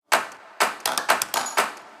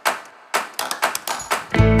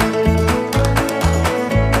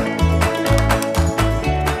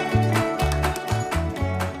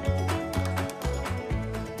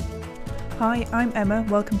Hi, I'm Emma.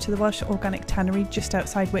 Welcome to the Welsh Organic Tannery just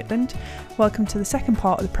outside Whitland. Welcome to the second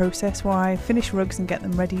part of the process where I finish rugs and get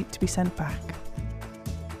them ready to be sent back.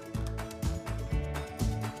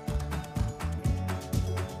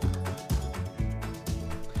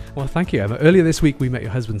 Well, thank you, Emma. Earlier this week, we met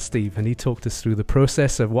your husband, Steve, and he talked us through the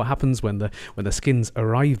process of what happens when the skins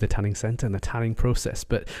arrive at the tanning centre and the tanning process.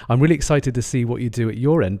 But I'm really excited to see what you do at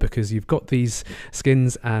your end, because you've got these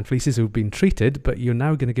skins and fleeces who've been treated, but you're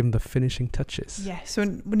now going to give them the finishing touches. Yeah, so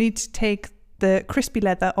we need to take the crispy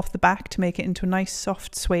leather off the back to make it into a nice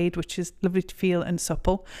soft suede, which is lovely to feel and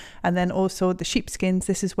supple. And then also the sheepskins,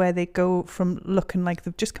 this is where they go from looking like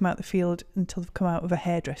they've just come out of the field until they've come out of a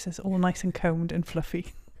hairdresser. It's all nice and combed and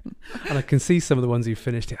fluffy. And I can see some of the ones you've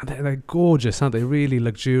finished, and they're gorgeous, aren't they? Really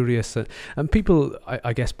luxurious. And people,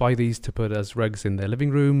 I guess, buy these to put as rugs in their living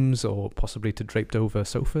rooms or possibly to draped over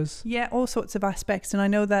sofas. Yeah, all sorts of aspects. And I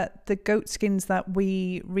know that the goat skins that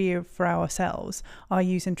we rear for ourselves are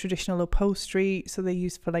used in traditional upholstery, so they're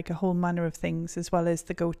used for like a whole manner of things, as well as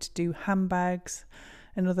the goat to do handbags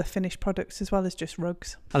and other finished products, as well as just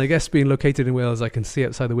rugs. And I guess being located in Wales, I can see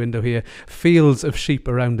outside the window here fields of sheep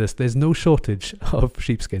around us. There's no shortage of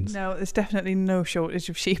sheepskins. No, there's definitely no shortage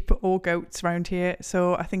of sheep or goats around here,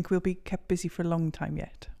 so I think we'll be kept busy for a long time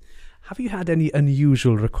yet. Have you had any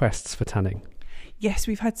unusual requests for tanning? Yes,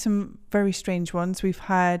 we've had some very strange ones. We've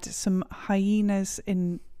had some hyenas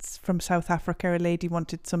from South Africa. A lady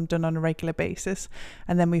wanted some done on a regular basis.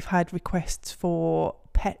 And then we've had requests for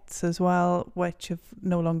pets as well, which are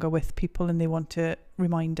no longer with people and they want a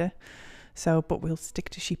reminder. But we'll stick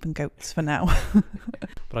to sheep and goats for now.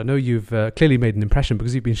 But I know you've clearly made an impression,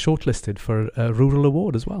 because you've been shortlisted for a rural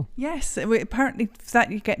award as well. Yes, apparently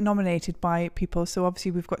that you get nominated by people. So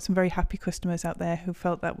obviously we've got some very happy customers out there who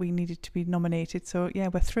felt that we needed to be nominated. So yeah,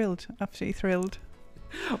 we're thrilled, absolutely thrilled.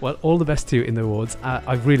 Well, all the best to you in the awards.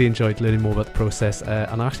 I've really enjoyed learning more about the process, and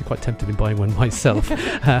I'm actually quite tempted in buying one myself.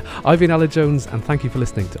 I've been Aled Jones, and thank you for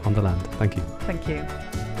listening to On The Land. Thank you. Thank you.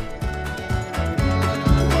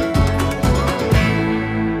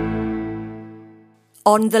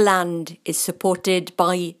 On the Land is supported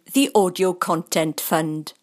by the Audio Content Fund.